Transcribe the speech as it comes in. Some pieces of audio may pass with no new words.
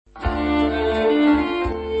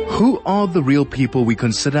Who are the real people we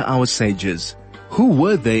consider our sages? Who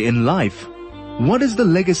were they in life? What is the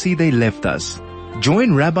legacy they left us?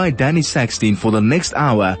 Join Rabbi Danny Sackstein for the next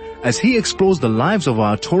hour as he explores the lives of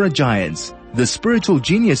our Torah giants, the spiritual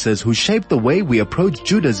geniuses who shaped the way we approach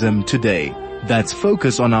Judaism today. That's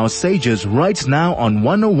Focus on Our Sages right now on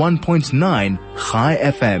 101.9 Chai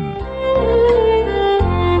FM.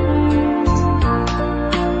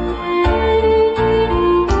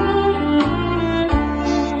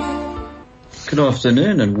 Good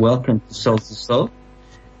afternoon and welcome to Soul to Soul.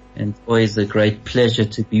 And always a great pleasure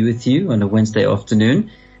to be with you on a Wednesday afternoon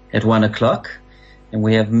at 1 o'clock. And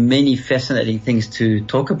we have many fascinating things to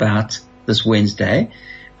talk about this Wednesday.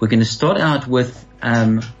 We're going to start out with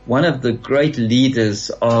one of the great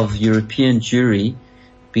leaders of European Jewry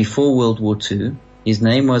before World War II. His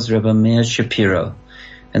name was Rabbi Meir Shapiro.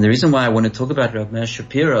 And the reason why I want to talk about Rabbi Meir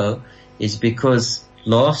Shapiro is because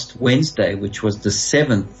last Wednesday, which was the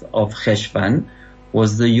 7th of Cheshvan,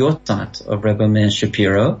 was the Yortzeit of Rabbi Meir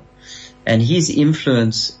Shapiro, and his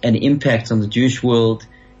influence and impact on the Jewish world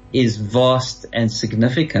is vast and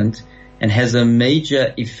significant and has a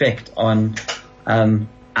major effect on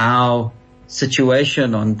our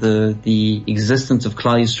situation, on the existence of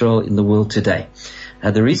Klal Yisrael in the world today.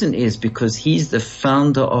 The reason is because he's the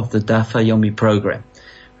founder of the Daf Yomi program.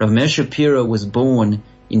 Rabbi Meir Shapiro was born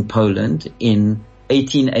in Poland in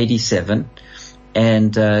 1887,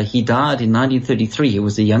 and he died in 1933. He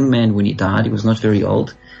was a young man when he died. He was not very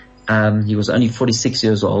old. He was only 46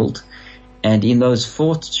 years old. And in those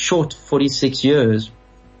short 46 years,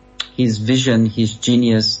 his vision, his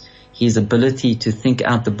genius, his ability to think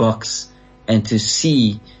out the box and to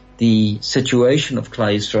see the situation of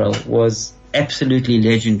Klal Yisrael was absolutely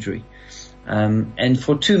legendary. And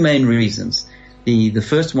for two main reasons. The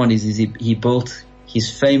first one is he built his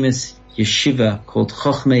famous yeshiva called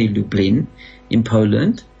Chochmei Lublin in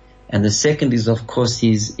Poland. And the second is, of course,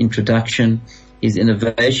 his introduction, his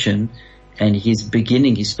innovation, and his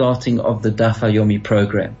starting of the Daf Yomi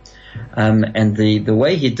program. And the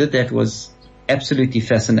way he did that was absolutely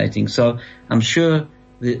fascinating. So I'm sure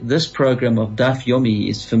this program of Daf Yomi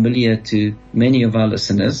is familiar to many of our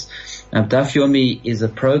listeners. Daf Yomi is a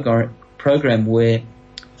program where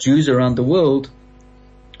Jews around the world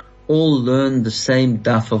all learn the same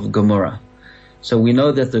daf of Gemara. So we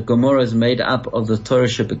know that the Gemara is made up of the Torah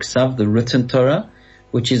Shebiksav, the written Torah,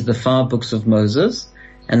 which is the 5 books of Moses,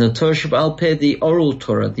 and the Torah Sheba'al Peh, the oral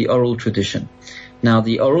Torah, the oral tradition. Now,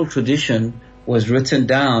 the oral tradition was written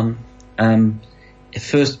down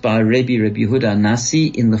first by Rabbi Yehuda Nasi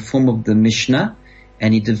in the form of the Mishnah,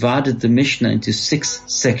 and he divided the Mishnah into 6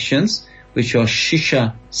 sections, which are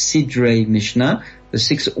Shisha Sidrei Mishnah, the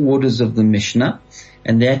 6 orders of the Mishnah.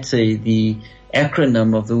 And that's the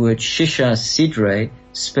acronym of the word Shisha Sidrei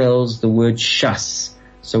spells the word Shas.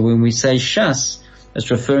 So when we say Shas, it's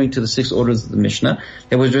referring to the 6 orders of the Mishnah.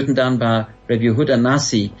 That was written down by Rabbi Yehuda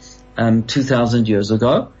Nasi 2,000 years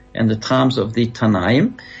ago, and the times of the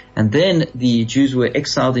Tanaim. And then the Jews were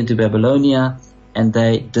exiled into Babylonia, and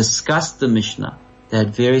they discussed the Mishnah. They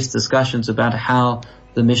had various discussions about how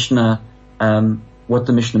the Mishnah, what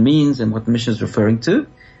the Mishnah means and what the Mishnah is referring to.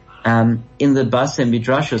 In the Bas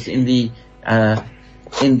Midrashos,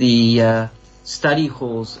 in the study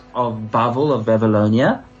halls of Bavel, of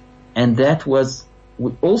Babylonia, and that was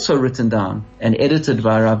also written down and edited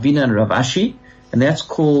by Ravina and Rav Ashi, and that's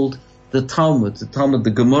called the Talmud. The Talmud,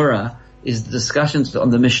 the Gemara, is the discussions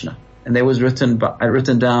on the Mishnah, and that was written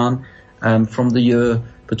down from the year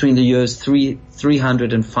between the years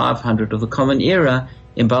 300 and 500 of the Common Era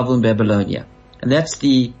in Bavel and Babylonia, and that's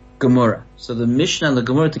the Gemara. So the Mishnah and the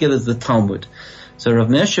Gemara together is the Talmud. So Rav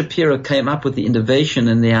Meir Shapiro came up with the innovation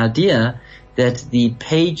and the idea that the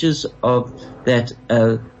pages of that,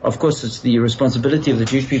 of course it's the responsibility of the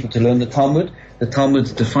Jewish people to learn the Talmud. The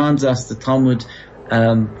Talmud defines us. The Talmud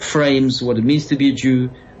frames what it means to be a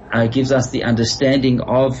Jew, gives us the understanding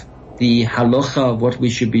of the halacha of what we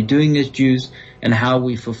should be doing as Jews and how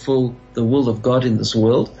we fulfill the will of God in this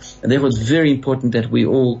world. And therefore it's very important that we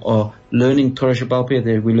all are learning Torah Sheba'al Peh,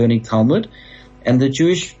 that we're learning Talmud. And the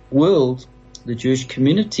Jewish world, the Jewish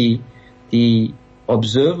community, the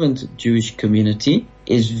observant Jewish community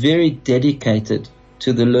is very dedicated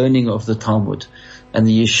to the learning of the Talmud. And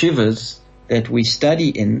the yeshivas that we study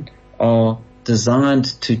in are designed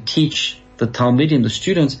to teach the Talmudim, the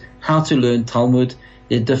students, how to learn Talmud.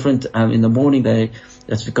 They're different. In the morning, that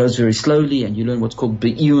goes very slowly, and you learn what's called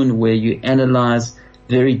Be'iyun, where you analyze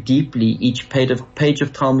very deeply each page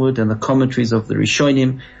of Talmud and the commentaries of the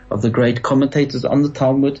Rishonim, of the great commentators on the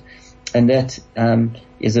Talmud. And that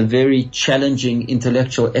is a very challenging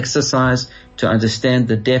intellectual exercise to understand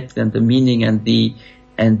the depth and the meaning and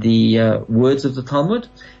and the words of the Talmud.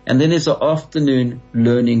 And then there's an afternoon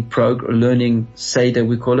learning Seder,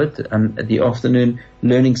 we call it, the afternoon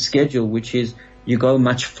learning schedule, which is you go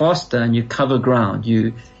much faster and you cover ground.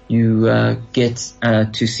 You get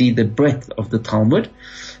to see the breadth of the Talmud.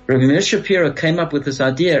 Rabbi Meir Shapiro came up with this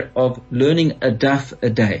idea of learning a daf a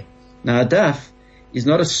day. Now a daf is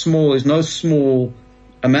no small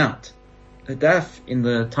amount. A daf in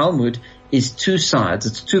the Talmud is 2 sides,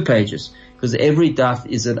 it's 2 pages, because every daf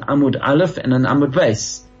is an Amud Aleph and an Amud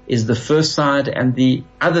Beis, is the first side and the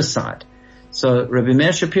other side. So Rabbi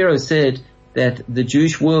Meir Shapiro said that the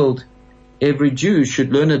Jewish world, every Jew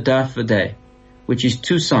should learn a daf a day, which is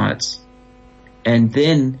 2 sides. And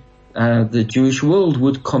then the Jewish world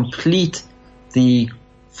would complete the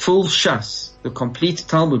full Shas, the complete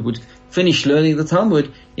Talmud, would finish learning the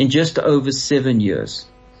Talmud in just over 7 years.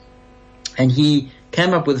 And he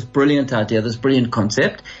came up with this brilliant idea, this brilliant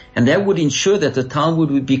concept, and that would ensure that the Talmud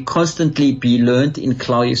would be constantly be learned in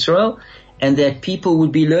Klal Yisrael, and that people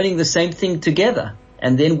would be learning the same thing together,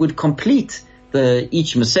 and then would complete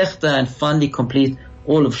each Masechta and finally complete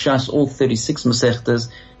all of Shas, all 36 Masechtas,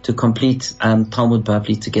 to complete Talmud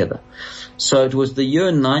Bavli together. So it was the year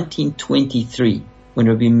 1923 when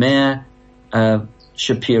Rabbi Meir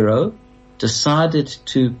Shapiro decided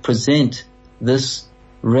to present this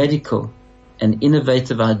radical and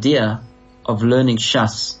innovative idea of learning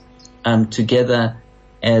Shas together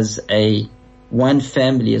as one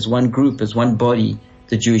family, as one group, as one body,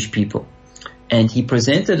 the Jewish people. And he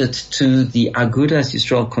presented it to the Agudas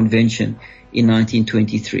Yisrael Convention in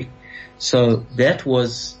 1923. So that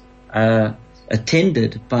was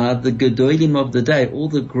attended by the Gedolim of the day. All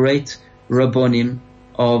the great Rabbonim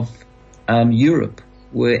of Europe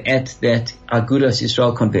were at that Agudas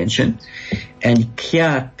Yisrael Convention. And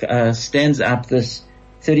here stands up this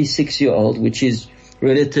 36-year-old, which is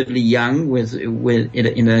relatively young,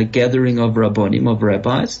 in a gathering of Rabbonim, of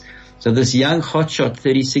rabbis. So this young hotshot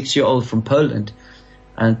 36-year-old from Poland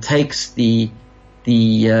takes the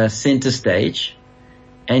center stage,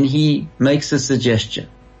 and he makes a suggestion.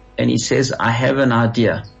 And he says, I have an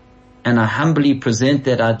idea, and I humbly present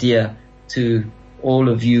that idea to all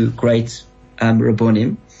of you great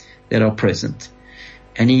Rabbonim that are present.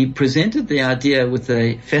 And he presented the idea with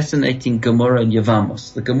a fascinating Gemara in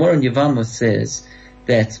Yevamos. The Gemara in Yevamos says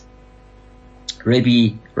that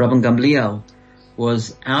Rabban Gamliel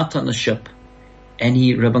was out on a ship, and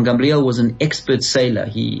Rabban Gamliel was an expert sailor.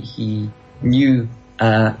 He knew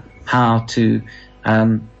how to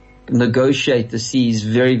negotiate the seas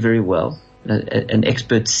very, very well, an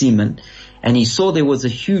expert seaman. And he saw there was a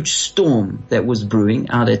huge storm that was brewing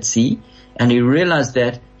out at sea, and he realized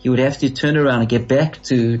that he would have to turn around and get back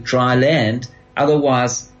to dry land,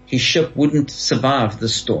 otherwise his ship wouldn't survive the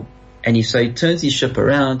storm. And so he turns his ship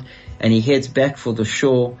around and he heads back for the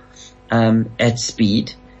shore at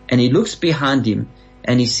speed, and he looks behind him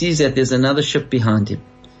and he sees that there's another ship behind him,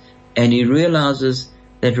 and he realizes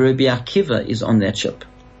that Rabbi Akiva is on that ship,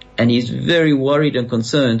 and he's very worried and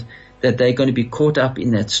concerned that they're going to be caught up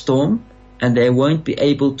in that storm and they won't be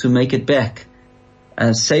able to make it back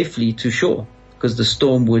safely to shore, because the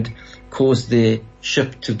storm would cause their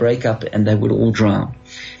ship to break up and they would all drown.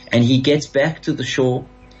 And he gets back to the shore,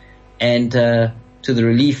 and to the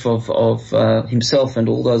relief of himself and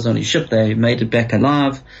all those on his ship, they made it back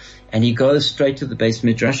alive. And he goes straight to the Beis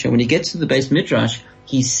Midrash, and when he gets to the Beis Midrash,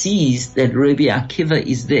 he sees that Rabbi Akiva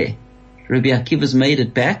is there. Rabbi Akiva's made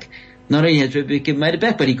it back. Not only has Rabbi Akiva made it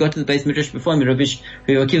back, but he got to the Beis Midrash before him. Rabbi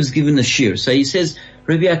Akiva's given a shir. So he says,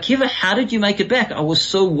 Rabbi Akiva, how did you make it back? I was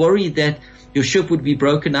so worried that your ship would be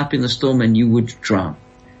broken up in the storm and you would drown.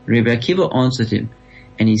 Rabbi Akiva answered him,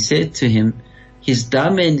 and he said to him, his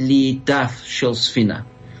damen li daf shel sfina,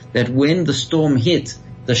 that when the storm hit,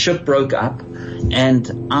 the ship broke up,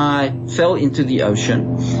 and I fell into the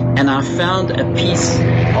ocean, and I found a piece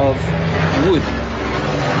of wood.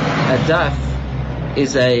 A daf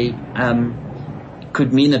is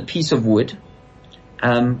could mean a piece of wood.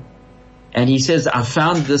 And he says, I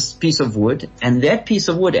found this piece of wood, and that piece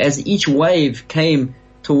of wood, as each wave came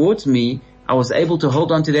towards me, I was able to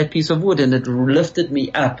hold on to that piece of wood, and it lifted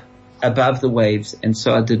me up above the waves, and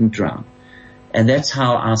so I didn't drown. And that's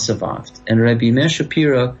how I survived. And Rabbi Meir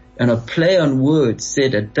Shapiro, in a play on words,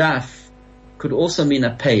 said a daf could also mean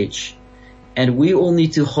a page. And we all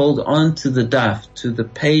need to hold on to the daf, to the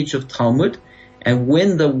page of Talmud. And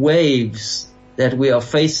when the waves that we are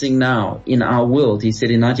facing now in our world, he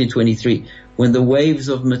said in 1923, when the waves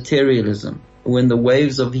of materialism, when the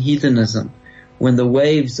waves of hedonism, when the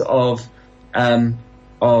waves of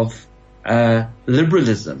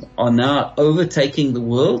liberalism are now overtaking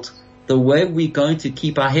the the way we're going to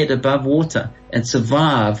keep our head above water and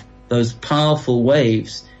survive those powerful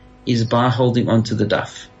waves is by holding on to the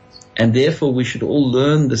daf. And therefore we should all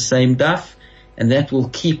learn the same daf, and that will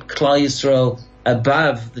keep Klal Yisrael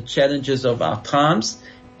above the challenges of our times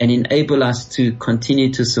and enable us to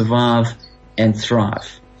continue to survive and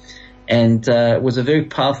thrive. And it was a very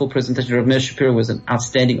powerful presentation. Rabbi Meir Shapiro was an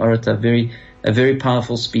outstanding orator, a very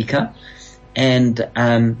powerful speaker. And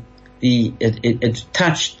it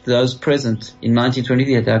touched those present in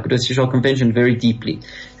 1923 at the Agudas Yisrael Convention very deeply.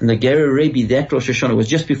 And the Gera Rabbi, that Rosh Hashanah, was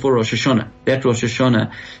just before Rosh Hashanah. That Rosh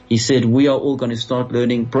Hashanah, he said, we are all going to start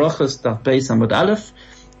learning Brachos, Daf Beis Amud Aleph,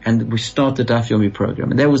 and we start the Daf Yomi program.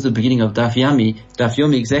 And that was the beginning of Daf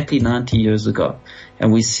Yomi exactly 90 years ago.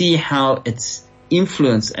 And we see how its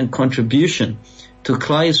influence and contribution to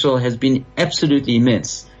Klal Yisrael has been absolutely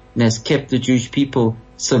immense and has kept the Jewish people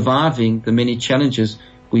surviving the many challenges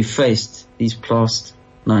we faced these past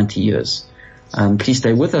 90 years. Please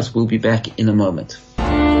stay with us. We'll be back in a moment.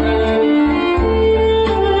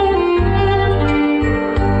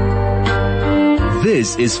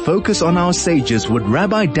 This is Focus on Our Sages with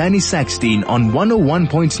Rabbi Danny Sackstein on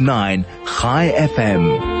 101.9 Chai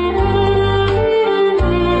FM.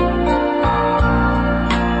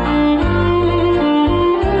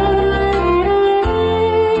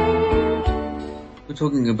 We're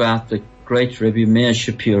talking about the great Rabbi Meir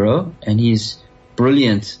Shapiro and his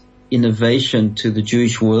brilliant innovation to the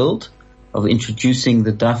Jewish world of introducing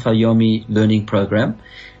the Daf Yomi learning program.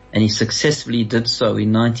 And he successfully did so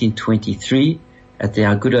in 1923 at the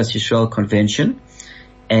Agudas Yisrael Convention.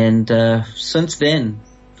 And since then,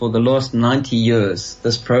 for the last 90 years,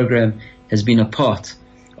 this program has been a part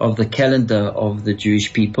of the calendar of the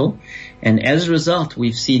Jewish people. And as a result,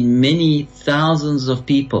 we've seen many thousands of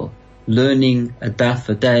people learning a daf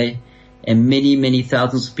a day, and many, many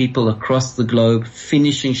thousands of people across the globe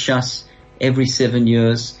finishing Shas every 7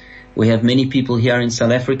 years. We have many people here in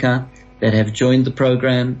South Africa that have joined the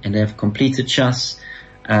program and have completed Shas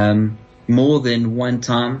more than one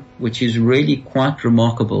time, which is really quite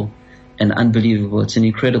remarkable and unbelievable. It's an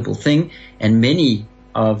incredible thing. And many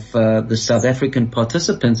of the South African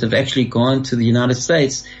participants have actually gone to the United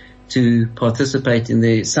States to participate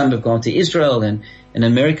in some have gone to Israel and in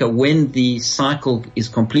America when the cycle is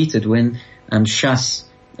completed, when Shas,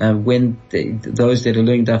 when those that are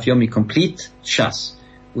learning Daf Yomi complete Shas,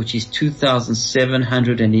 which is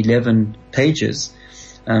 2,711 pages.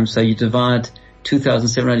 So you divide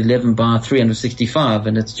 2,711 by 365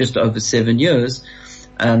 and it's just over 7 years.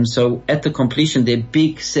 So at the completion, there are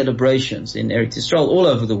big celebrations in Eretz Yisrael all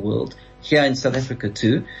over the world. Here in South Africa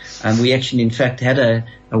too. We actually, in fact, had a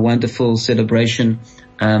wonderful celebration,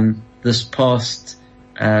 this past,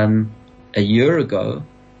 a year ago,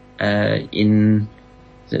 a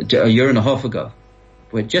year and a half ago,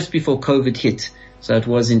 where just before COVID hit. So it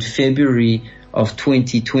was in February of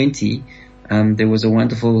 2020. There was a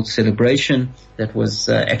wonderful celebration that was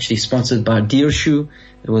actually sponsored by Dirshu.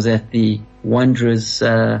 It was at the Wanderers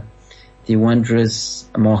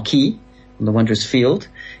marquee, the Wanderers field.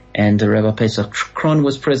 And Rabbi Pesach Kron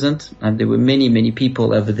was present, and there were many, many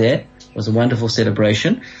people over there. It was a wonderful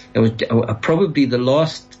celebration. It was probably the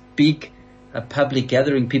last big public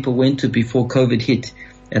gathering people went to before COVID hit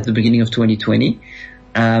at the beginning of 2020.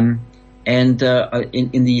 In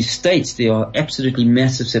the States, there are absolutely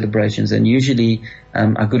massive celebrations, and usually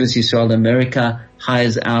Agudas Yisrael America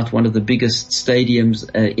hires out one of the biggest stadiums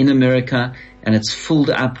in America, and it's filled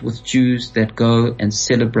up with Jews that go and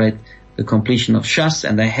celebrate the completion of Shas,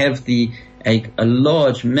 and they have a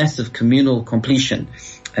large, massive communal completion,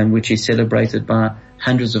 which is celebrated by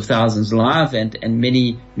hundreds of thousands live and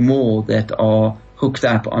many more that are hooked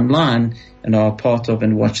up online and are part of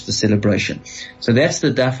and watch the celebration. So that's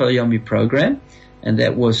the Daf Yomi program, and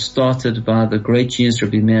that was started by the great genius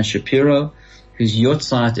Rabbi Meir Shapiro, whose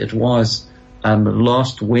yortzeit it was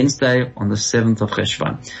last Wednesday on the 7th of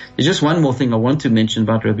Cheshvan. There's just one more thing I want to mention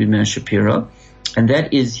about Rabbi Meir Shapiro, and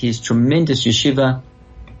that is his tremendous yeshiva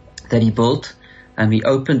that he built. He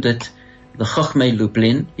opened it, the Chochmei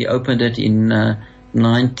Lublin. He opened it in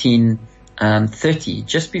 1930,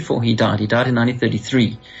 just before he died. He died in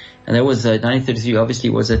 1933. And that was 1933 obviously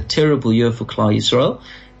was a terrible year for Klal Yisrael,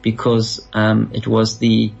 because it was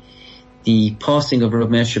the passing of Rabbi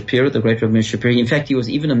Meir Shapiro, the great Rabbi Meir Shapiro. In fact, he was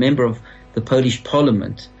even a member of the Polish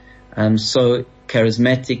Parliament. So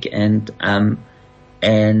charismatic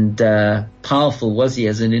and powerful was he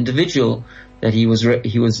as an individual, that he was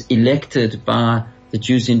elected by the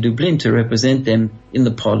Jews in Dublin to represent them in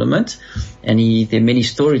the parliament. And there are many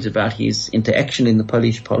stories about his interaction in the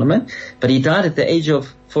Polish parliament. But he died at the age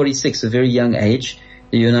of 46, a very young age,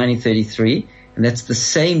 the year 1933. And And that's the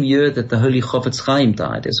same year that the Holy Chofetz Chaim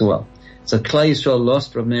died as well. So Klal Yisrael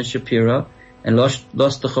lost Rav Meir Shapiro and lost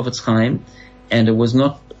the Chofetz Chaim, and it was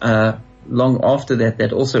not long after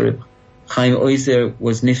that also Reb Chaim Oizer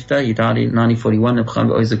was nifta. He died in 1941, Reb Chaim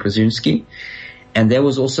Oizer Krasinski. And that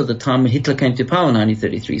was also the time when Hitler came to power in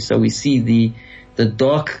 1933. So we see the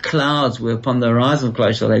dark clouds were upon the horizon of Klal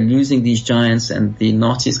Yisrael. They're losing these giants and the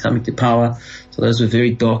Nazis coming to power. So those were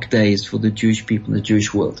very dark days for the Jewish people in the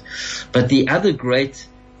Jewish world. But the other great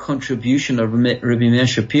contribution of Rabbi Meir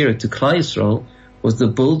Shapiro to Klal Yisrael was the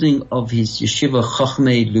building of his Yeshiva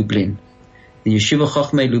Chochmei Lublin. The Yeshiva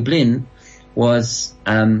Chochmei Lublin was,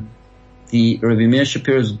 the Rabbi Meir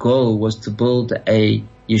Shapiro's goal was to build a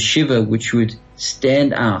yeshiva which would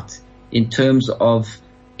stand out in terms of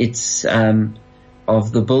its,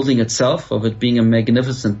 of the building itself, of it being a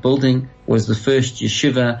magnificent building. Was the first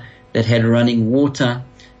yeshiva that had running water.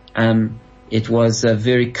 It was a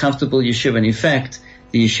very comfortable yeshiva, and in fact,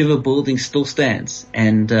 the yeshiva building still stands.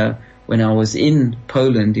 And when I was in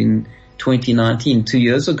Poland in 2019, 2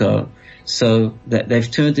 years ago, so that they've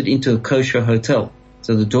turned it into a kosher hotel.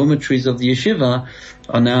 So the dormitories of the yeshiva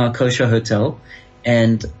are now a kosher hotel,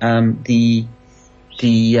 and the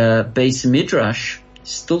Beis Midrash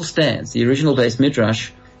still stands. The original Beis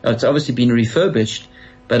Midrash, it's obviously been refurbished,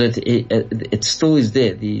 but it still is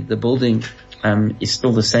there. The building is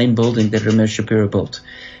still the same building that Rabbi Shapiro built.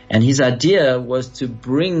 And his idea was to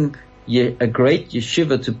bring a great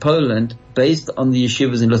yeshiva to Poland based on the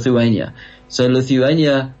yeshivas in Lithuania. So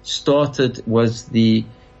Lithuania was the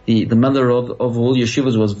mother of all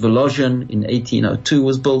yeshivas was Volozhin in 1802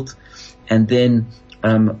 was built. And then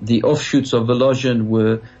the offshoots of Volozhin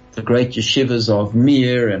were the great yeshivas of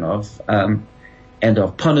Mir and of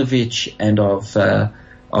Ponevezh and of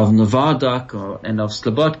Novardak and of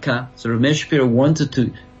Slobodka. So Rabbi Shapiro wanted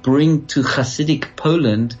to bring to Hasidic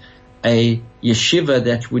Poland a yeshiva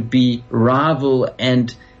that would be rival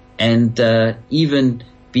and even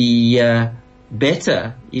be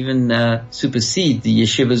better, even supersede the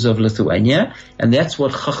yeshivas of Lithuania. And that's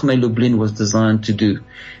what Chochmei Lublin was designed to do.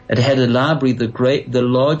 It had a library, the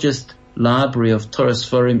largest library of Torah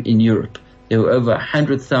Sforim in Europe. There were over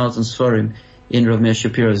 100,000 Sforim in Rav Meir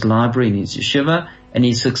Shapiro's library in his yeshiva, and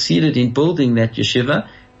he succeeded in building that yeshiva,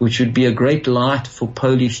 which would be a great light for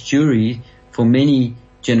Polish Jewry for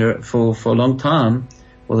for a long time.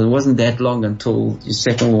 Well, it wasn't that long until the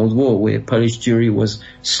Second World War, where Polish Jewry was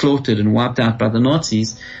slaughtered and wiped out by the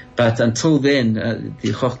Nazis. But until then,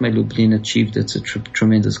 the Chochmei Lublin achieved its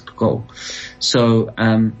tremendous goal. So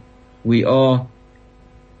we are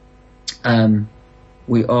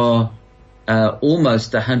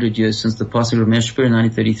almost 100 years since the passing of Rav Meir Shapiro in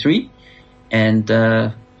 1933,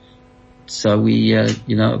 and so we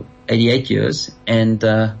 88 years, and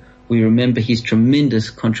we remember his tremendous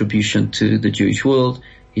contribution to the Jewish world,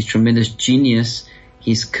 his tremendous genius,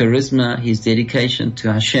 his charisma, his dedication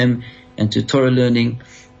to Hashem and to Torah learning,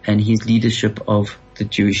 and his leadership of the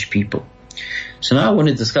Jewish people. So now I want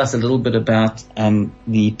to discuss a little bit about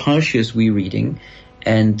the parashas we're reading,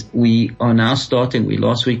 and we are now starting.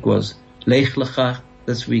 Last week was Lech Lecha,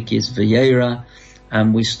 this week is Vayera.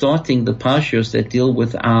 We're starting the parashas that deal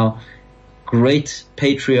with our great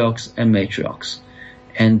patriarchs and matriarchs.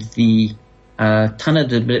 And the Tana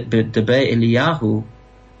Debe Eliyahu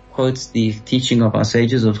quotes the teaching of our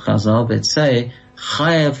sages of Chazal that say,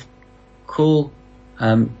 Chayav Kol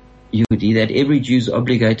Yehudi, that every Jew is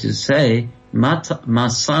obligated to say,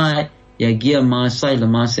 Masai Yagia Masai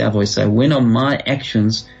Lamasai Avoisai. When are my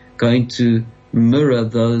actions going to mirror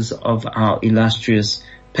those of our illustrious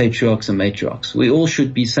patriarchs and matriarchs? We all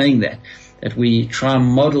should be saying that we try and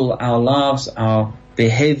model our lives, our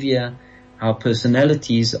behavior, our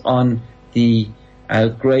personalities on the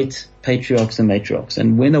great patriarchs and matriarchs.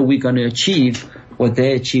 And when are we going to achieve what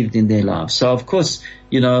they achieved in their lives? So of course,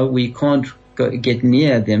 we can't get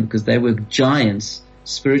near them because they were giants,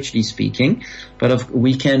 spiritually speaking, but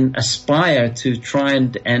we can aspire to try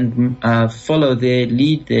and follow their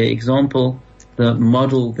lead, their example, the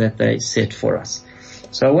model that they set for us.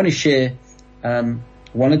 So I want to share one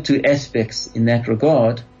or two aspects in that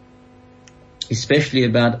regard, especially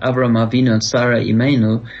about Avraham Avinu and Sarah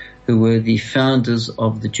Imenu, who were the founders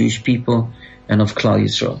of the Jewish people and of Klal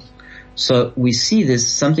Yisrael. So we see there's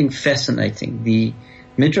something fascinating. The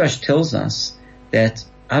Midrash tells us that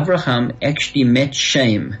Abraham actually met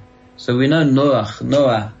Shem. So we know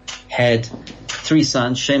Noah had 3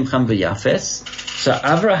 sons, Shem, Ham, and Yafes. So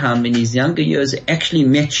Abraham in his younger years actually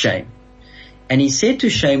met Shem. And he said to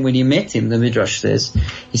Shem when he met him, the Midrash says,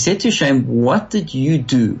 he said to Shem, what did you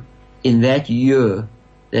do in that year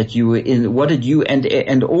that you were in? What did you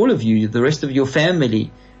and all of you, the rest of your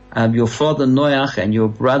family, your father Noach and your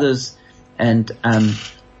brothers and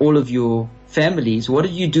all of your families, what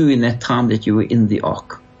did you do in that time that you were in the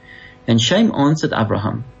ark? And Shem answered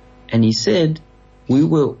Abraham, and he said, we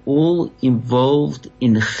were all involved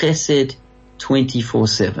in chesed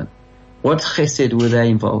 24/7. What chesed were they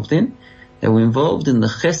involved in? They were involved in the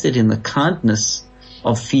chesed, in the kindness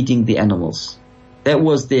of feeding the animals. That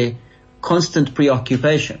was their constant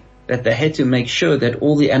preoccupation, that they had to make sure that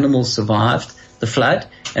all the animals survived the flood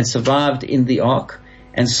and survived in the ark.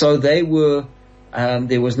 And so they were,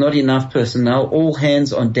 there was not enough personnel, all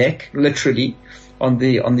hands on deck, literally, on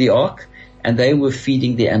the ark, and they were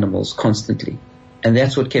feeding the animals constantly. And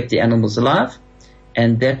that's what kept the animals alive,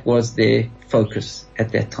 and that was their focus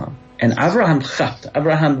at that time. And Abraham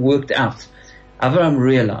worked out, Abraham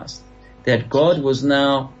realized that God was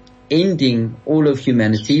now ending all of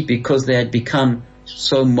humanity because they had become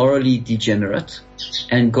so morally degenerate,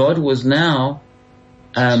 and God was now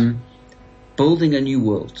building a new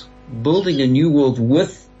world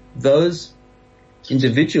with those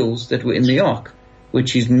individuals that were in the ark,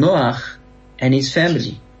 which is Noach and his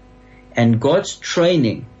family. And God's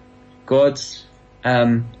training, God's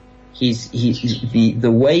the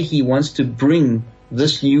way he wants to bring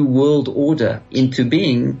this new world order into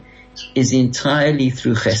being is entirely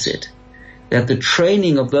through chesed. That the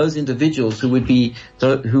training of those individuals who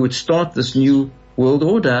would start this new world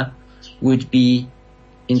order would be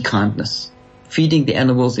in kindness. Feeding the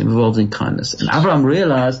animals involved in kindness. And Abraham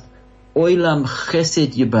realized, Oilam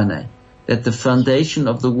chesed yibaneh, that the foundation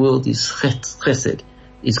of the world is chesed,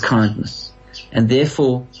 is kindness. And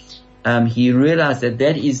therefore, he realized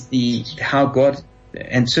that is how God,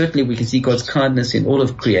 and certainly we can see God's kindness in all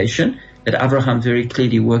of creation, that Abraham very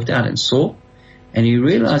clearly worked out and saw. And he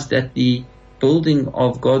realized that the building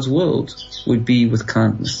of God's world would be with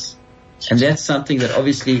kindness. And that's something that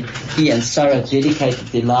obviously he and Sarah dedicated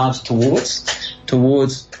their lives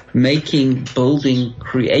towards making, building,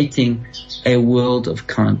 creating a world of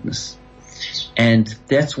kindness. And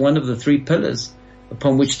that's one of the three pillars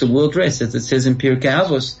upon which the world rests. As it says in Pirkei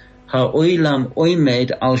Avos, ha'olam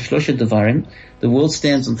oimed al shlosha devarim, the world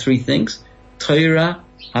stands on three things: Torah,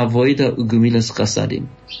 avoda, u'gemilas chasadim.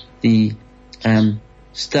 The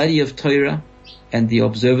study of Torah and the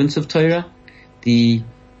observance of Torah, the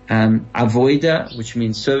avoda, which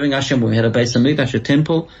means serving Hashem. We had a Beis Hamikdash, a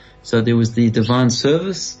temple, so there was the divine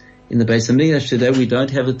service in the Beis Hamikdash. Today we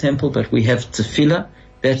don't have a temple, but we have tefillah.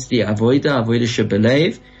 That's the avoda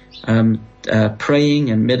shebelev, praying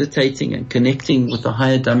and meditating and connecting with the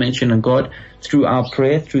higher dimension of God through our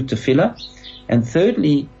prayer, through tefillah. And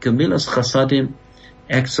thirdly, gemilas chasadim,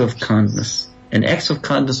 acts of kindness. And acts of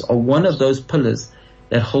kindness are one of those pillars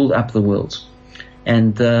that hold up the world.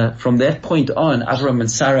 And from that point on, Abraham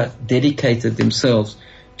and Sarah dedicated themselves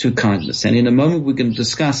to kindness. And in a moment we're going to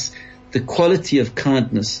discuss the quality of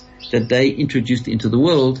kindness that they introduced into the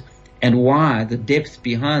world and why, the depth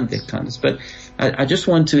behind that kindness. But I just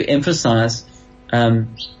want to emphasize how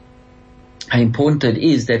important it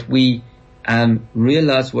is that we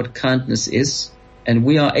realize what kindness is, and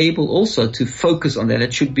we are able also to focus on that.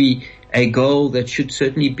 It should be a goal that should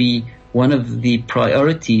certainly be one of the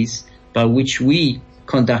priorities by which we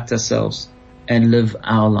conduct ourselves and live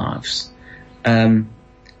our lives.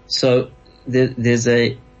 So there's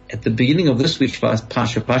at the beginning of this week's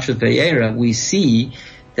Parsha Vayera, we see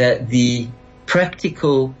that the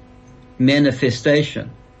practical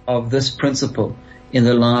manifestation of this principle in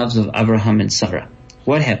the lives of Abraham and Sarah.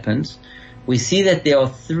 What happens? We see that there are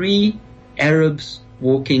three Arabs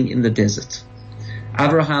walking in the desert.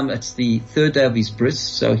 Abraham, it's the third day of his bris,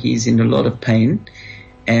 so he's in a lot of pain.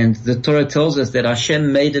 And the Torah tells us that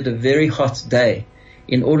Hashem made it a very hot day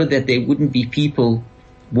in order that there wouldn't be people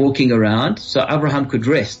walking around, so Abraham could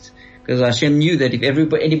rest. Because Hashem knew that if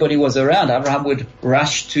anybody was around, Abraham would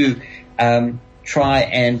rush to try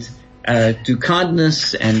and do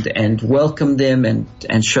kindness and welcome them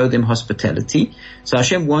and show them hospitality. So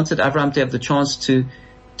Hashem wanted Abraham to have the chance to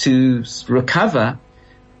recover,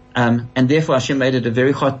 and therefore Hashem made it a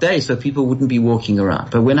very hot day so people wouldn't be walking around.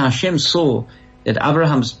 But when Hashem saw that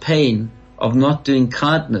Abraham's pain of not doing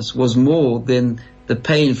kindness was more than the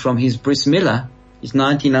pain from his bris milah, he's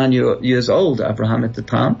 99 years old, Abraham at the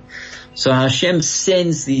time. So Hashem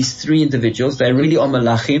sends these three individuals. They really are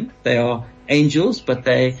malachim. They are angels, but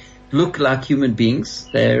they look like human beings.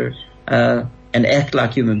 They're and act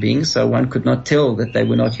like human beings, so one could not tell that they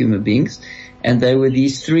were not human beings. And they were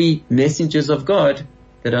these three messengers of God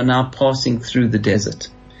that are now passing through the desert.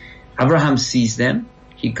 Abraham sees them.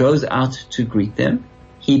 He goes out to greet them.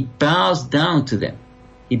 He bows down to them.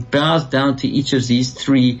 He bows down to each of these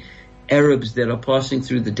three Arabs that are passing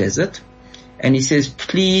through the desert. And he says,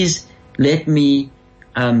 please let me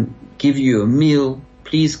give you a meal.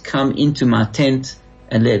 Please come into my tent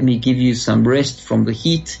and let me give you some rest from the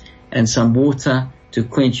heat and some water to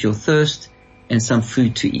quench your thirst and some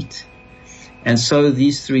food to eat. And so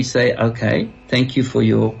these three say, okay, thank you for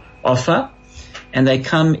your offer. And they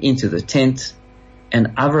come into the tent,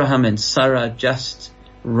 and Abraham and Sarah just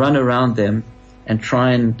run around them and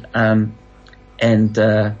try and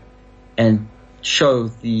show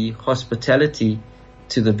the hospitality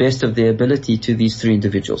to the best of their ability to these three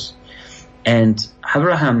individuals. And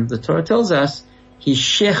Abraham, the Torah tells us, he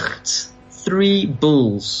shechts 3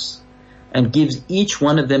 bulls and gives each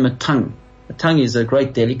one of them a tongue. A tongue is a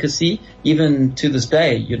great delicacy, even to this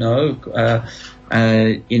day,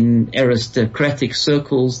 in aristocratic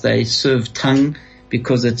circles, they serve tongue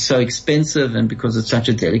because it's so expensive and because it's such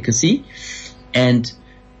a delicacy. And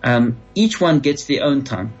each one gets their own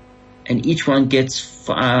tongue, and each one gets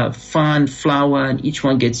fine flour, and each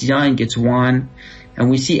one gets yain, gets wine. And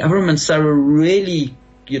we see Abraham and Sarah really,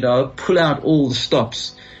 pull out all the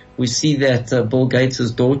stops. We see that Bill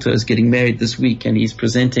Gates' daughter is getting married this week, and he's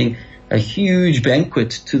presenting a huge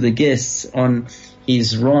banquet to the guests on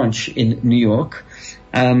his ranch in New York.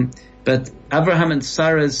 But Abraham and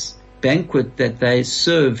Sarah's banquet that they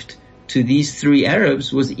served to these 3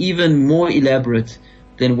 Arabs was even more elaborate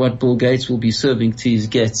than what Bill Gates will be serving to his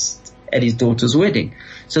guests at his daughter's wedding.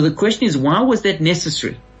 So the question is, why was that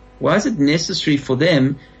necessary? Why is it necessary for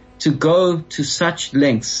them to go to such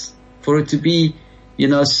lengths, for it to be,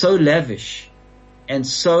 so lavish and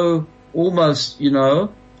so almost,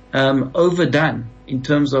 overdone in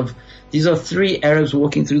terms of, these are 3 Arabs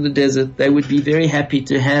walking through the desert. They would be very happy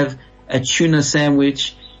to have a tuna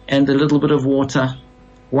sandwich and a little bit of water.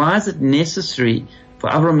 Why is it necessary for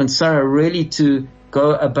Abraham and Sarah really to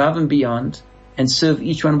go above and beyond and serve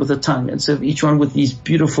each one with a tongue and serve each one with these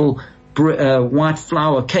beautiful white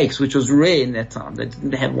flour cakes, which was rare in that time. They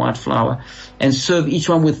didn't have white flour, and serve each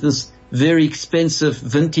one with this very expensive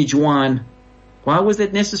vintage wine. Why was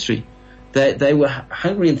that necessary? They were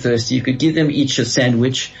hungry and thirsty. You could give them each a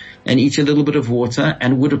sandwich and each a little bit of water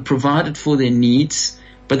and would have provided for their needs.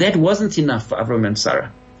 But that wasn't enough for Abraham and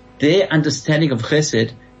Sarah. Their understanding of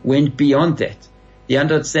chesed went beyond that. The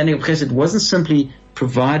understanding of chesed wasn't simply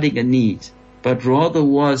providing a need, but rather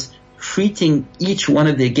was treating each one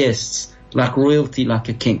of their guests like royalty, like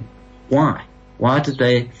a king. Why? Why did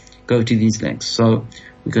they go to these lengths? So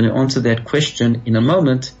we're going to answer that question in a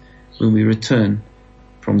moment when we return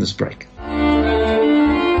from this break.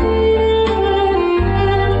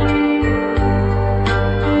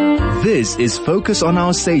 This is Focus on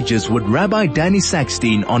Our Sages with Rabbi Danny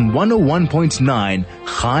Sackstein on 101.9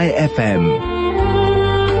 Chai FM.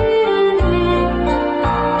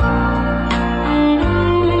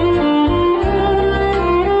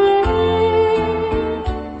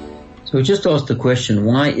 So we just asked the question,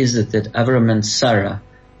 why is it that Abraham and Sarah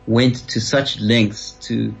went to such lengths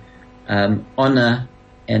to honor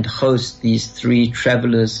and host these 3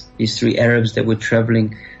 travelers, these 3 Arabs that were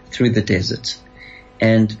traveling through the desert?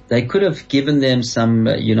 And they could have given them some,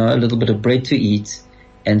 a little bit of bread to eat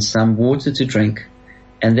and some water to drink,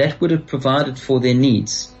 and that would have provided for their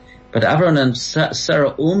needs. But Abraham and Sarah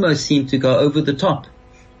almost seem to go over the top,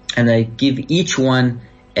 and they give each one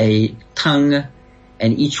a tongue,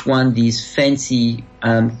 and each one these fancy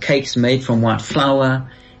cakes made from white flour,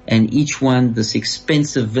 and each one this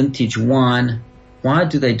expensive vintage wine. Why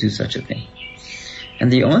do they do such a thing?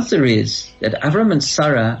 And the answer is that Abraham and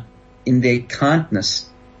Sarah, in their kindness,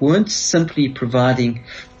 weren't simply providing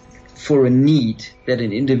for a need that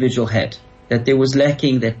an individual had, that there was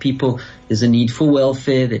lacking, that there's a need for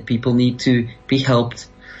welfare, that people need to be helped.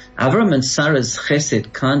 Abraham and Sarah's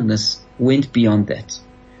chesed, kindness, went beyond that.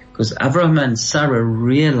 Because Abraham and Sarah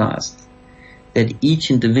realized that each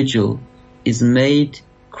individual is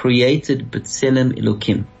created b'tselem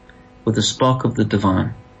Elokim, with a spark of the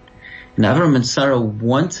divine. And Abraham and Sarah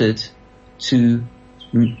wanted to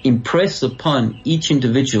impress upon each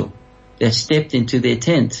individual that stepped into their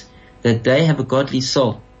tent that they have a godly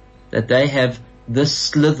soul, that they have this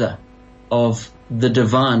slither of the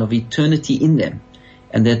divine, of eternity in them,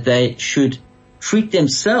 and that they should treat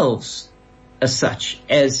themselves as such,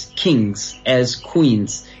 as kings, as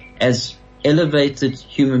queens, as elevated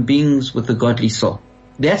human beings with a godly soul.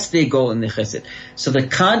 That's their goal in their chesed. So the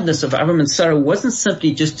kindness of Abraham and Sarah wasn't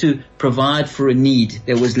simply just to provide for a need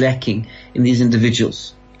that was lacking in these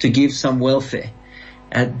individuals, to give some welfare.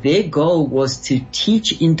 Their goal was to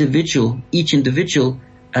teach each individual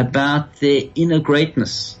about their inner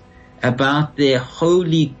greatness, about their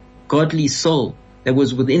holy, godly soul that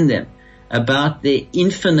was within them, about their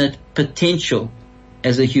infinite potential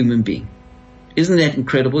as a human being. Isn't that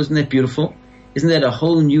incredible? Isn't that beautiful? Isn't that a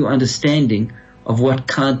whole new understanding of what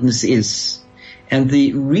kindness is? And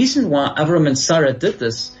the reason why Avram and Sarah did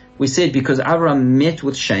this, we said because Avram met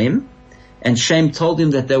with Shem, and Shem told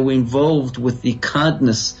him that they were involved with the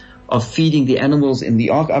kindness of feeding the animals in the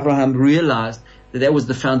ark. Abraham realized that was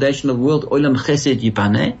the foundation of the world. Olam chesed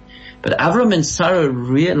yibaneh. But Avram and Sarah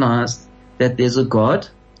realized that there's a God,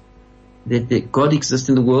 that God exists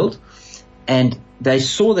in the world, and they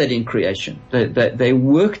saw that in creation. They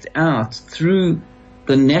worked out through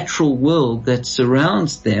the natural world that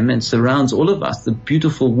surrounds them and surrounds all of us, the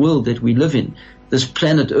beautiful world that we live in, this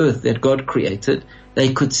planet Earth that God created.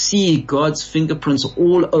 They could see God's fingerprints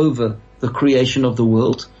all over the creation of the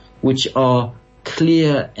world, which are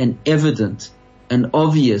clear and evident and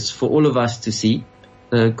obvious for all of us to see.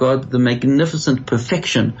 God, the magnificent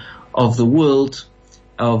perfection of the world,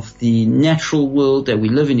 of the natural world that we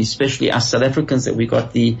live in, especially us South Africans, that we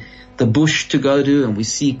got the bush to go to, and we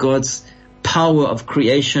see God's power of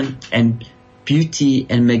creation and beauty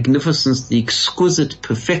and magnificence, the exquisite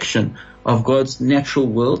perfection of God's natural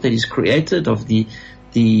world that He's created, of the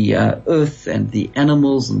earth and the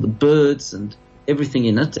animals and the birds and everything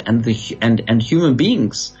in it, and human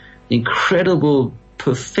beings, the incredible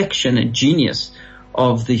perfection and genius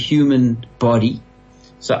of the human body.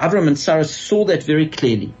 So Avram and Sarah saw that very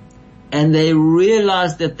clearly, and they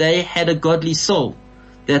realized that they had a godly soul,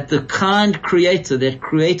 that the kind Creator that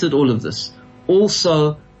created all of this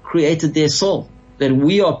also created their soul, that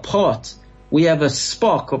we have a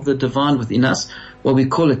spark of the divine within us, what we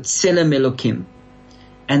call it Tselem Elokim.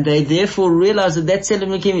 And they therefore realize that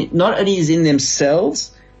Tselem Elokim not only is in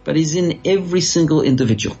themselves, but is in every single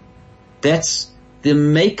individual. That's the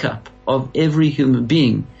makeup of every human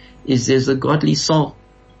being, is there's a godly soul.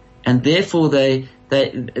 And therefore they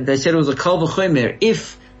said it was a kal v'chomer.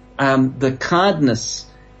 If the kindness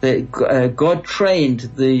that God trained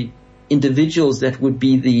the individuals that would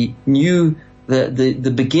be the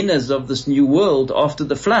beginners of this new world after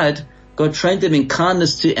the flood, God trained them in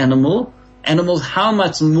kindness to animals. How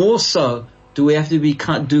much more so do we have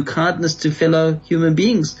to do kindness to fellow human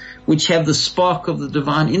beings, which have the spark of the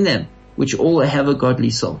divine in them, which all have a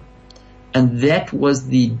godly soul. And that was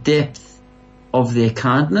the depth of their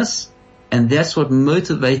kindness, and that's what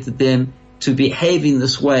motivated them to behave in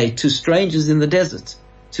this way to strangers in the desert,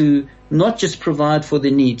 to not just provide for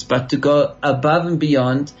their needs, but to go above and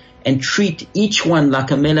beyond and treat each one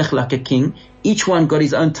like a melech, like a king. Each one got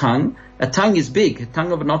his own tongue. A tongue is big. A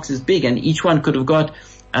tongue of an ox is big, and each one could have got,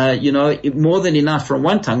 more than enough from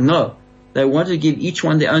one tongue. No. They wanted to give each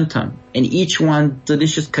one their own tongue, and each one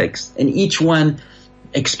delicious cakes, and each one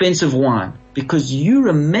expensive wine, because you're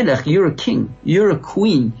a melech, you're a king, you're a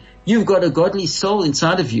queen, you've got a godly soul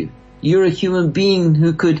inside of you. You're a human being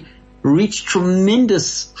who could reach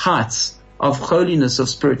tremendous heights of holiness, of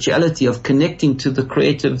spirituality, of connecting to the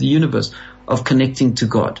creator of the universe, of connecting to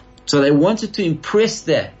God. So they wanted to impress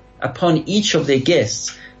that upon each of their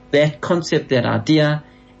guests, that concept, that idea.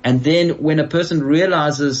 And then when a person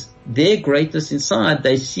realizes their greatness inside,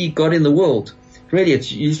 they see God in the world. Really,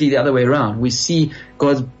 it's usually the other way around. We see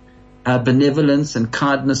God's benevolence and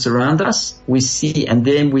kindness around us. And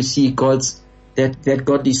then we see God's, that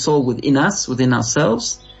godly soul within us, within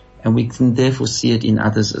ourselves, and we can therefore see it in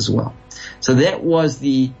others as well. So that was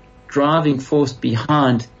the driving force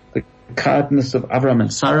behind the kindness of Avram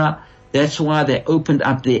and Sarah. That's why they opened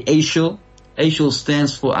up their Eshel. Eshel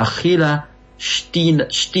stands for Achila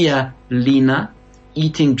Shtia Lina,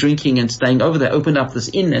 eating, drinking, and staying over. They opened up this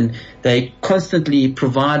inn, and they constantly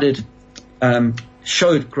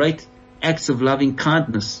showed great acts of loving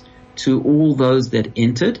kindness to all those that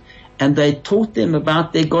entered, and they taught them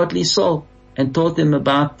about their godly soul, and taught them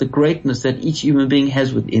about the greatness that each human being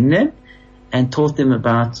has within them, and taught them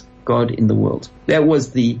about God in the world. That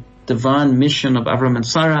was the divine mission of Avram and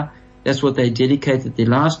Sarah. That's what they dedicated their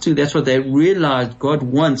lives to. That's what they realized God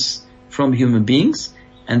wants from human beings.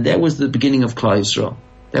 And that was the beginning of Klal Yisrael.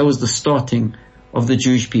 That was the starting of the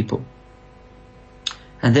Jewish people.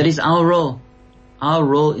 And that is our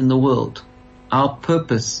role in the world. Our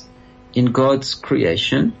purpose in God's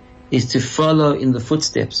creation is to follow in the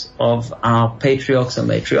footsteps of our patriarchs and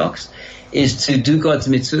matriarchs, is to do God's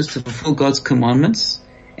mitzvahs, to fulfill God's commandments,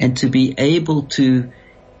 and to be able to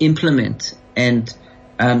implement and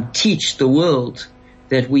teach the world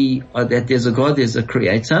that that there's a God, there's a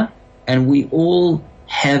creator, and we all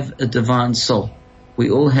have a divine soul. We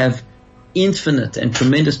all have infinite and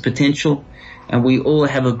tremendous potential, and we all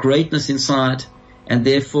have a greatness inside. And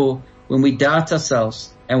therefore, when we doubt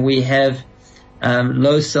ourselves and we have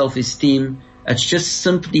low self-esteem, it's just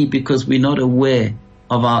simply because we're not aware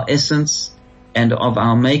of our essence and of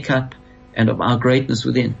our makeup and of our greatness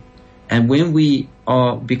within. And when we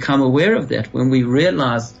become aware of that, when we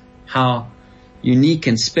realize how unique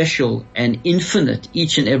and special and infinite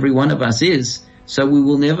each and every one of us is, so we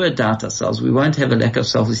will never doubt ourselves. We won't have a lack of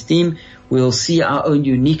self-esteem. We'll see our own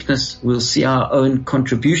uniqueness. We'll see our own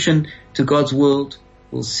contribution to God's world.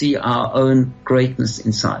 We'll see our own greatness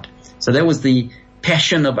inside. So that was the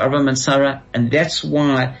passion of Avraham and Sarah, and that's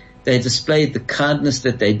why they displayed the kindness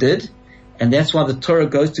that they did, and that's why the Torah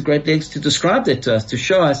goes to great lengths to describe that to us, to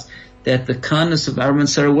show us that the kindness of Avraham and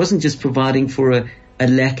Sarah wasn't just providing for a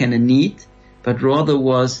lack and a need, but rather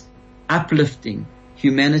was uplifting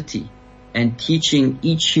humanity and teaching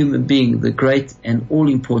each human being the great and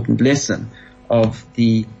all-important lesson of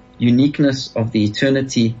the uniqueness, of the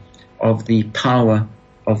eternity, of the power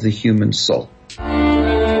of the human soul.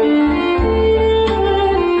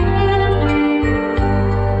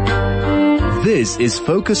 This is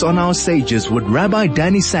Focus on Our Sages with Rabbi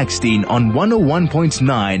Danny Sackstein on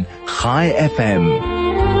 101.9 Chai FM.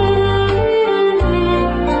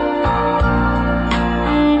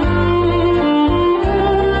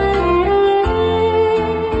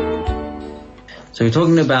 So we're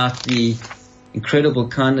talking about the incredible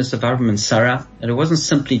kindness of Avraham and Sarah, and it wasn't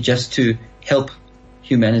simply just to help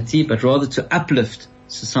humanity, but rather to uplift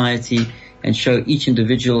society and show each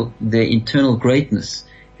individual their internal greatness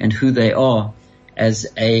and who they are as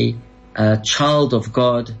a child of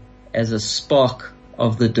God, as a spark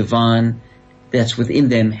of the divine that's within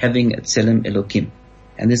them, having a Tselem Elokim.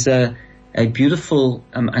 And there's a beautiful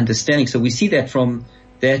understanding. So we see that from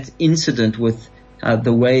that incident with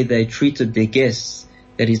the way they treated their guests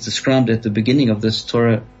that is described at the beginning of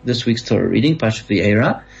this week's Torah reading, Pasha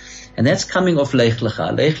V'Eira. And that's coming off Lech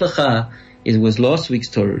Lecha. Lech Lecha was last week's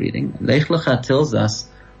Torah reading. Lech Lecha tells us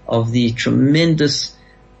of the tremendous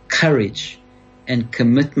courage and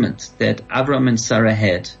commitment that Avraham and Sarah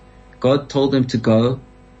had. God told them to go.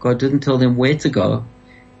 God didn't tell them where to go.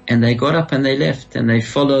 And they got up and they left and they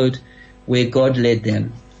followed where God led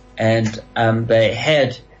them. And they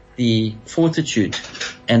had the fortitude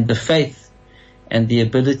and the faith and the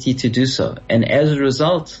ability to do so. And as a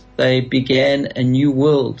result, they began a new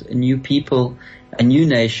world, a new people, a new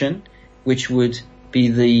nation, which would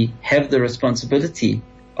have the responsibility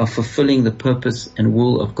of fulfilling the purpose and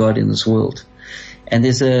will of God in this world. And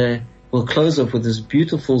we'll close off with this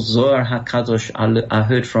beautiful Zohar HaKadosh I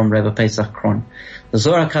heard from Rabbi Pesach Kron. The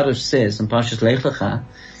Zohar HaKadosh says in Parshas Lech Lecha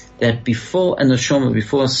that before a neshama,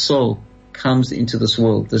 before a soul comes into this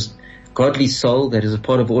world, this godly soul that is a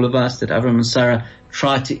part of all of us, that Avraham and Sarah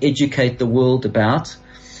try to educate the world about,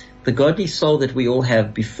 the godly soul that we all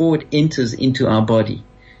have, before it enters into our body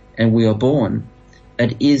and we are born,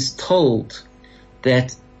 it is told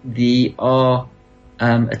that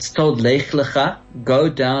it's told Lech Lecha, go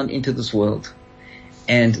down into this world.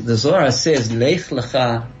 And the Zohar says Lech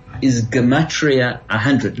Lecha is gematria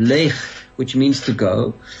 100. Lech, which means to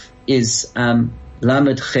go, is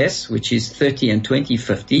Lamed Ches, which is 30 and 20,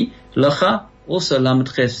 50. Lecha, also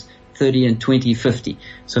Lamed Ches, 30 and 20, 50.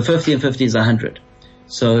 So 50 and 50 is 100.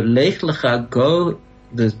 So Lech Lecha, go,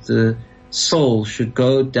 the soul should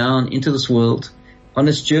go down into this world on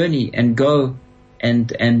its journey and go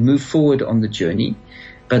and move forward on the journey.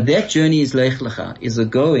 But that journey is Lech Lecha, is a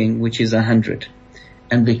going which is 100.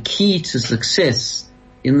 And the key to success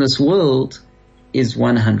in this world is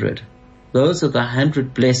 100. Those are the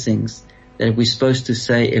 100 blessings that we're supposed to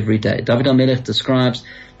say every day. David HaMelech describes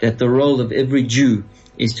that the role of every Jew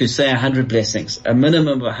is to say 100 blessings, a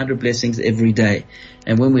minimum of 100 blessings every day.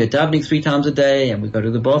 And when we're davening 3 times a day and we go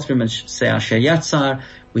to the bathroom and say our Shayatzar,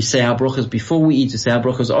 we say our brachas before we eat, we say our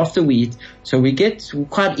brachas after we eat. So we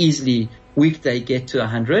quite easily weekday get to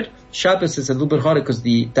 100. Shabbos is a little bit harder because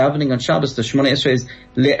the davening on Shabbos, the Shemona Esrei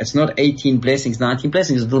it's not 18 blessings, 19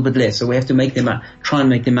 blessings, it's a little bit less. So we have to make them up, try and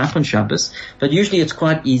make them up on Shabbos. But usually it's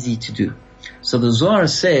quite easy to do. So the Zohar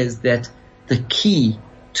says that the key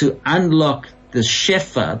to unlock the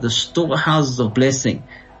shefa, the storehouses of blessing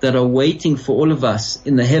that are waiting for all of us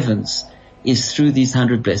in the heavens is through these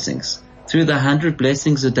 100 blessings. Through the 100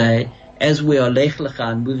 blessings a day, as we are Lech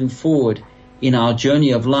Lecha and moving forward in our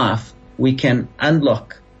journey of life, we can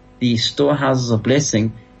unlock the storehouses of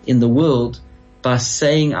blessing in the world by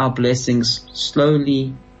saying our blessings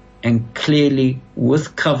slowly and clearly,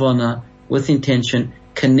 with kavanah, with intention,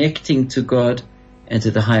 connecting to God and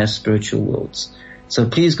to the higher spiritual worlds. So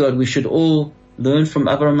please God, we should all learn from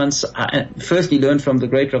Avraham, firstly learn from the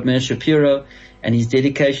great Rabbi Meir Shapiro and his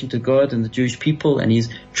dedication to God and the Jewish people and his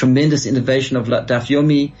tremendous innovation of Daf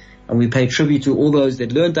Yomi. And we pay tribute to all those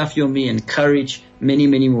that learn Daf Yomi and encourage many,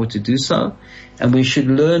 many more to do so. And we should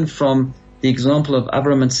learn from the example of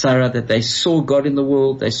Abraham and Sarah, that they saw God in the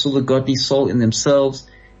world, they saw the godly soul in themselves,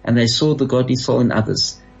 and they saw the godly soul in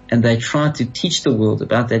others. And they tried to teach the world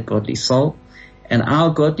about that godly soul. And our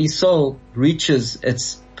godly soul reaches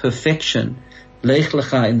its perfection, Lech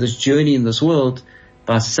Lecha, in this journey in this world,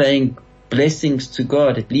 by saying blessings to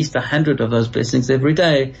God, at least 100 of those blessings every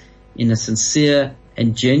day, in a sincere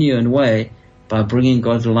and genuine way, by bringing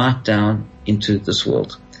God's light down into this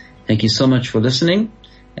world. Thank you so much for listening,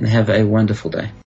 and have a wonderful day.